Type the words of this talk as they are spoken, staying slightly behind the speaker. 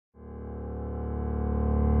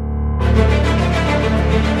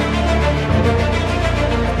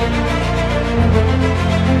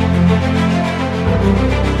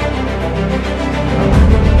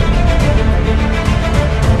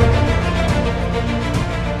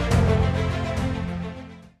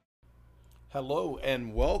Hello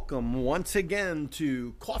and welcome once again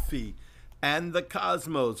to Coffee and the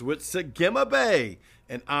Cosmos with Sagima Bay.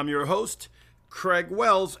 And I'm your host, Craig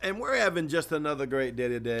Wells, and we're having just another great day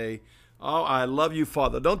today. Oh, I love you,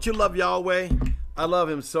 Father. Don't you love Yahweh? I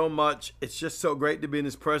love him so much. It's just so great to be in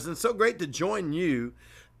his presence. So great to join you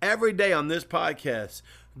every day on this podcast.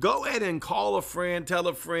 Go ahead and call a friend, tell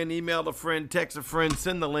a friend, email a friend, text a friend,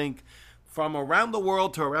 send the link from around the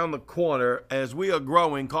world to around the corner as we are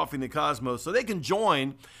growing Coffee and the Cosmos so they can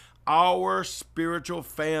join our spiritual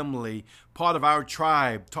family, part of our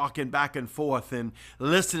tribe, talking back and forth and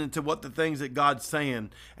listening to what the things that God's saying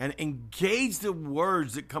and engage the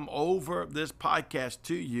words that come over this podcast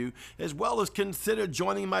to you, as well as consider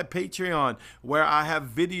joining my Patreon, where I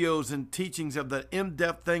have videos and teachings of the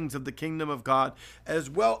in-depth things of the kingdom of God, as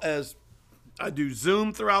well as I do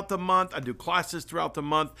Zoom throughout the month. I do classes throughout the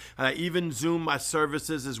month. And I even Zoom my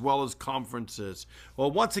services as well as conferences.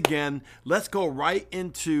 Well, once again, let's go right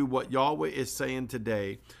into what Yahweh is saying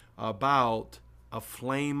today about a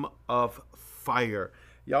flame of fire.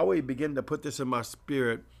 Yahweh began to put this in my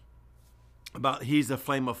spirit about he's a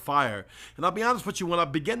flame of fire. And I'll be honest with you, when I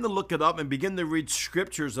began to look it up and begin to read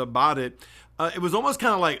scriptures about it, it was almost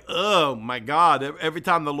kind of like, oh my God, every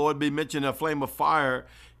time the Lord be mentioning a flame of fire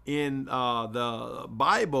in the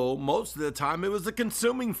Bible, most of the time it was a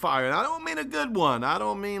consuming fire. And I don't mean a good one. I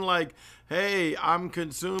don't mean like, hey, I'm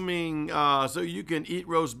consuming so you can eat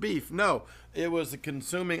roast beef. No, it was a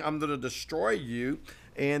consuming, I'm going to destroy you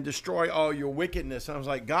and destroy all your wickedness. And I was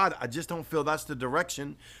like, God, I just don't feel that's the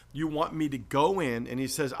direction you want me to go in. And he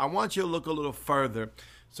says, I want you to look a little further.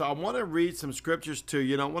 So I want to read some scriptures to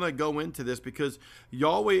you. And I want to go into this because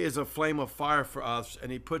Yahweh is a flame of fire for us, and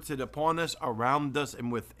he puts it upon us, around us,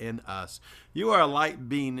 and within us. You are a light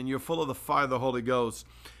being, and you're full of the fire of the Holy Ghost.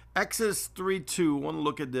 Exodus 3:2, I want to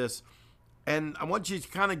look at this. And I want you to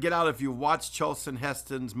kind of get out, if you watch Charlton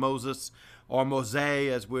Heston's Moses, or Mose,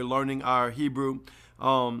 as we're learning our Hebrew,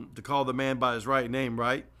 to call the man by his right name,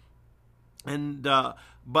 right? And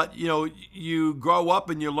but you know, you grow up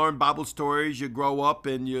and you learn Bible stories. You grow up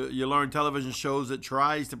and you learn television shows that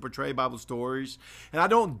tries to portray Bible stories. And I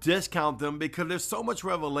don't discount them because there's so much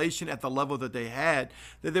revelation at the level that they had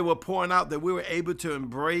that they were pouring out, that we were able to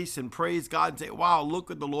embrace and praise God and say, wow, look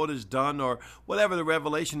what the Lord has done, or whatever the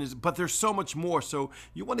revelation is. But there's so much more. So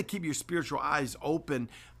you want to keep your spiritual eyes open.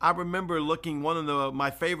 I remember looking, one of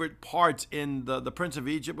my favorite parts in the Prince of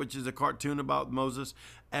Egypt, which is a cartoon about Moses,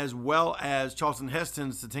 as well as Charlton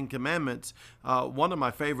Heston's The Ten Commandments, one of my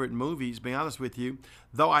favorite movies, being honest with you,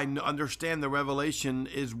 though I understand the revelation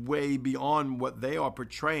is way beyond what they are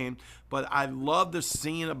portraying. But I love the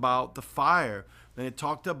scene about the fire. And it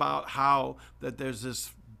talked about how that there's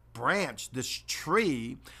this branch, this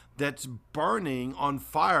tree that's burning on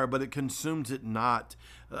fire, but it consumes it not.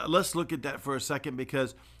 Let's look at that for a second,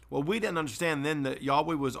 because well, we didn't understand then that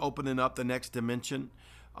Yahweh was opening up the next dimension,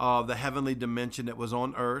 the heavenly dimension that was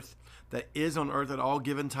on earth, that is on earth at all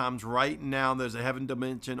given times. Right now, there's a heaven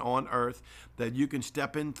dimension on earth that you can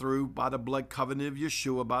step in through by the blood covenant of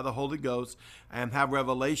Yeshua, by the Holy Ghost, and have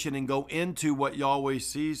revelation and go into what Yahweh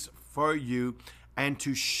sees for you and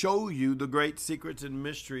to show you the great secrets and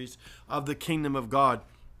mysteries of the kingdom of God.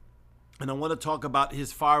 And I want to talk about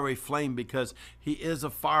his fiery flame, because he is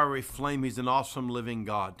a fiery flame. He's an awesome living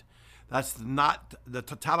God. That's not the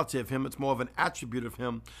totality of him. It's more of an attribute of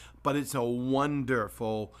him, but it's a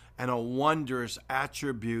wonderful and a wondrous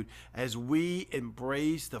attribute as we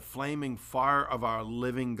embrace the flaming fire of our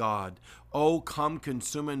living God. Oh, come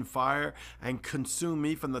consuming fire and consume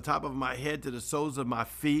me from the top of my head to the soles of my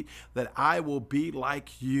feet, that I will be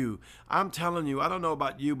like you. I'm telling you, I don't know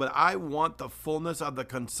about you, but I want the fullness of the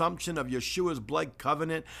consumption of Yeshua's blood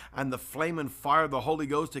covenant and the flaming fire of the Holy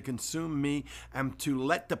Ghost to consume me, and to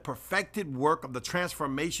let the perfected work of the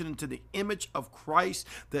transformation into the image of Christ,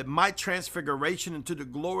 that my transfiguration into the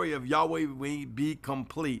glory of Yahweh may be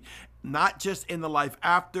complete. Not just in the life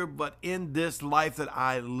after, but in this life that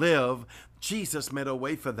I live. Jesus made a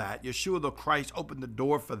way for that. Yeshua the Christ opened the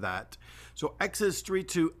door for that. So Exodus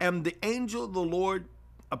 3:2, and the angel of the Lord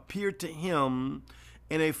appeared to him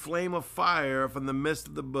in a flame of fire from the midst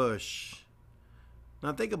of the bush.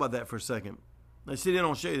 Now think about that for a second. Now see, they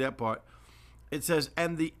don't show you that part. It says,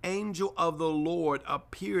 and the angel of the Lord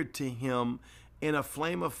appeared to him in a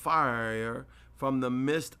flame of fire from the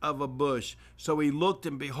midst of a bush. So he looked,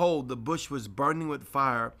 and behold, the bush was burning with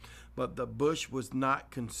fire, but the bush was not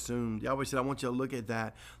consumed. Yahweh said, I want you to look at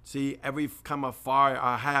that. See, every kind of fire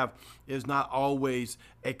I have is not always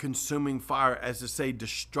a consuming fire, as to say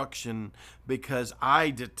destruction, because I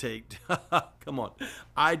dictate. Come on.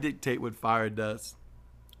 I dictate what fire does.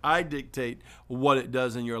 I dictate what it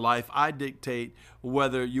does in your life. I dictate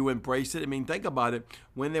whether you embrace it. I mean, think about it.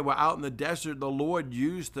 When they were out in the desert, the Lord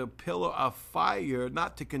used the pillar of fire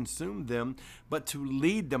not to consume them, but to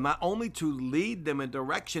lead them, not only to lead them in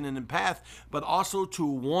direction and in path, but also to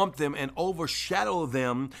warm them and overshadow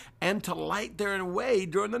them and to light their way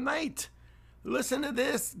during the night. Listen to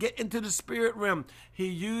this. Get into the spirit realm. He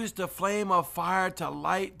used the flame of fire to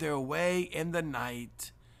light their way in the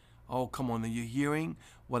night. Oh, come on. Are you hearing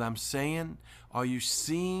what I'm saying? Are you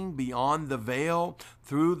seeing beyond the veil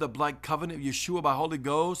through the blood covenant of Yeshua by Holy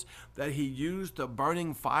Ghost that he used the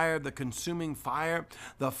burning fire, the consuming fire,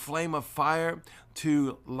 the flame of fire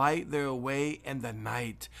to light their way in the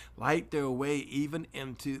night, light their way even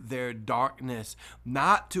into their darkness,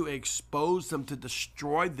 not to expose them, to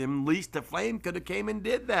destroy them, least the flame could have came and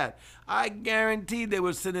did that. I guarantee they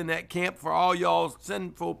would sit in that camp for all y'all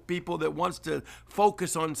sinful people that wants to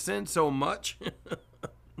focus on sin so much.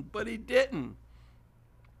 But he didn't.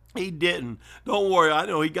 He didn't. Don't worry. I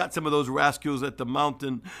know he got some of those rascals at the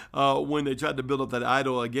mountain when they tried to build up that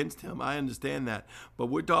idol against him. I understand that. But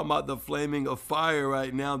we're talking about the flaming of fire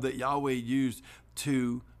right now that Yahweh used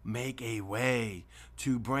to make a way,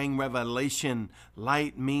 to bring revelation.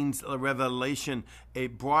 Light means a revelation.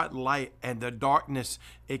 It brought light, and the darkness,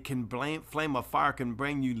 it can flame of fire can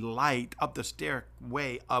bring you light up the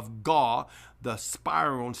stairway of God, the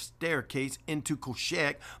spiral staircase into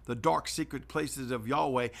Koshek, the dark secret places of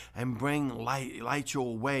Yahweh, and bring light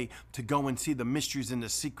your way to go and see the mysteries and the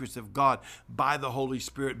secrets of God by the Holy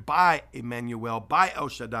Spirit, by Emmanuel, by El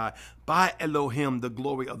Shaddai, by Elohim, the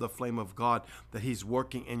glory of the flame of God that he's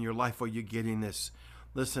working in your life. Are you getting this?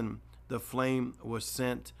 Listen, the flame was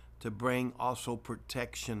sent to bring also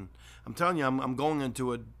protection. I'm telling you, I'm going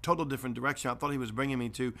into a total different direction I thought he was bringing me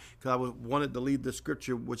to, because I wanted to lead the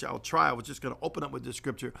scripture, which I'll try. I was just going to open up with this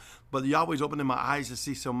scripture, but Yahweh's opening my eyes to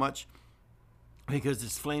see so much, because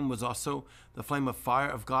this flame was also, the flame of fire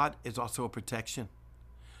of God is also a protection.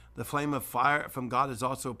 The flame of fire from God is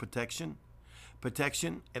also protection.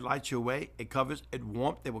 Protection, it lights your way, it covers, it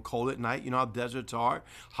warmth. They were cold at night. You know how deserts are.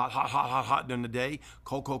 Hot during the day.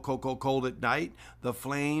 Cold at night. The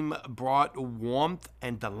flame brought warmth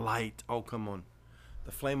and delight. Oh, come on.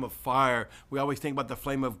 The flame of fire. We always think about the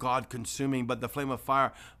flame of God consuming, but the flame of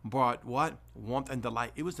fire brought what? Warmth and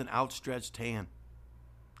delight. It was an outstretched hand.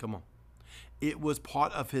 Come on. It was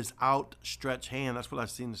part of his outstretched hand. That's what I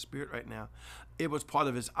see in the spirit right now. It was part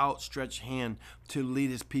of his outstretched hand to lead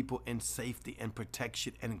his people in safety and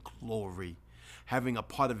protection and glory. Having a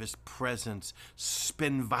part of his presence,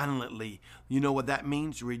 spin violently. You know what that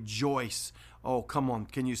means? Rejoice. Oh, come on.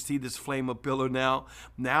 Can you see this flame of pillar now?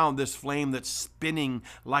 Now this flame that's spinning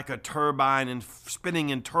like a turbine and spinning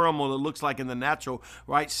in turmoil, it looks like in the natural,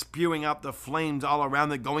 right? Spewing out the flames all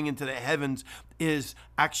around it, going into the heavens, is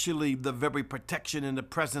actually the very protection in the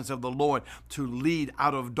presence of the Lord to lead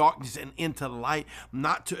out of darkness and into light,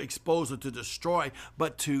 not to expose or to destroy,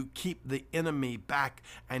 but to keep the enemy back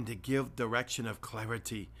and to give direction of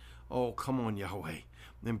clarity. Oh, come on, Yahweh.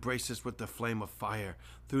 Embrace us with the flame of fire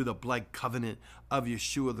through the blood covenant of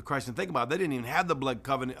Yeshua the Christ. And think about it, they didn't even have the blood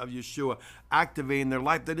covenant of Yeshua activating their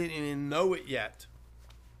life. They didn't even know it yet.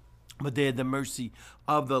 But they had the mercy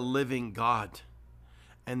of the living God.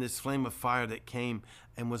 And this flame of fire that came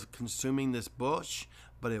and was consuming this bush,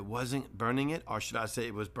 but it wasn't burning it, or should I say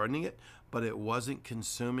it was burning it, but it wasn't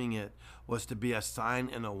consuming it, was to be a sign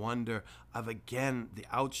and a wonder of, again, the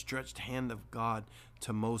outstretched hand of God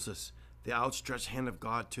to Moses. The outstretched hand of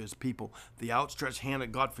God to his people, the outstretched hand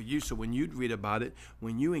of God for you. So when you read about it,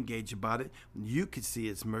 when you engage about it, you can see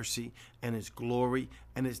his mercy and his glory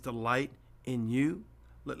and his delight in you.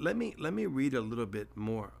 Let me read a little bit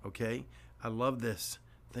more, okay? I love this.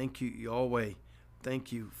 Thank you, Yahweh.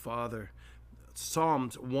 Thank you, Father.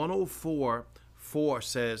 Psalms 104:4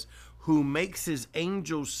 says, who makes his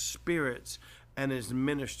angels spirits and his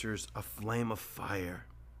ministers a flame of fire.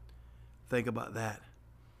 Think about that.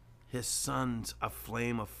 His sons a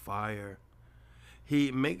flame of fire. He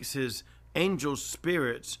makes his angels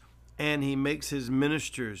spirits and he makes his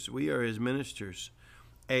ministers, we are his ministers,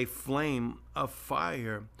 a flame of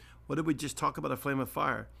fire. What did we just talk about? A flame of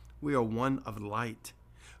fire. We are one of light.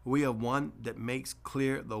 We are one that makes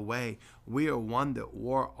clear the way. We are one that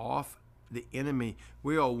ward off the enemy.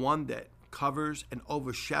 We are one that covers and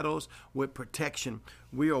overshadows with protection.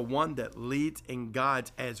 We are one that leads and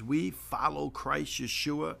guides as we follow Christ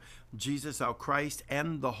Yeshua, Jesus our Christ,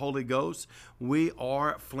 and the Holy Ghost. We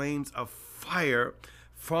are flames of fire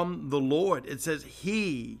from the Lord. It says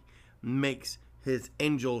he makes his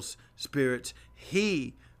angels spirits.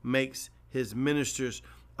 He makes his ministers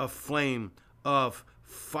a flame of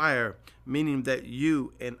fire, meaning that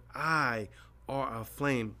you and I are a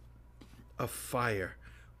flame of fire.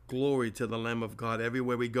 Glory to the Lamb of God.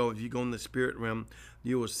 Everywhere we go, if you go in the spirit realm,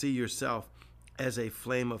 you will see yourself as a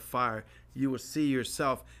flame of fire. You will see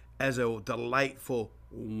yourself as a delightful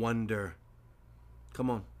wonder. Come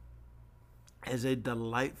on. As a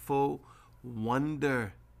delightful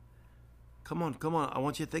wonder. Come on, come on. I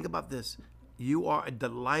want you to think about this. You are a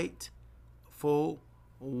delightful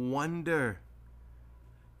wonder.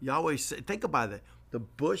 Yahweh said, think about it. The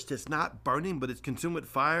bush that's not burning, but it's consumed with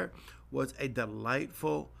fire, was a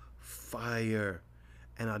delightful fire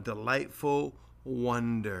and a delightful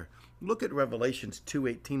wonder. Look at Revelations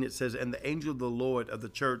 2:18. It says, and the angel of the Lord of the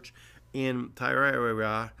church in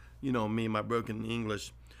Thyatira, you know me, my broken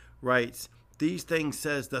English, writes, these things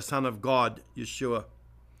says the Son of God, Yeshua,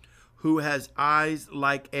 who has eyes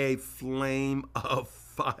like a flame of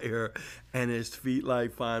fire and his feet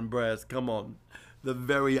like fine brass. Come on. The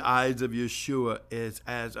very eyes of Yeshua is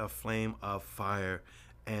as a flame of fire.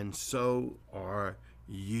 And so are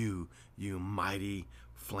you, you mighty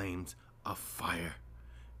flames of fire.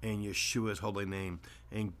 In Yeshua's holy name,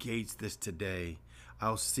 engage this today.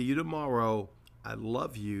 I'll see you tomorrow. I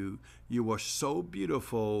love you. You are so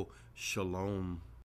beautiful. Shalom.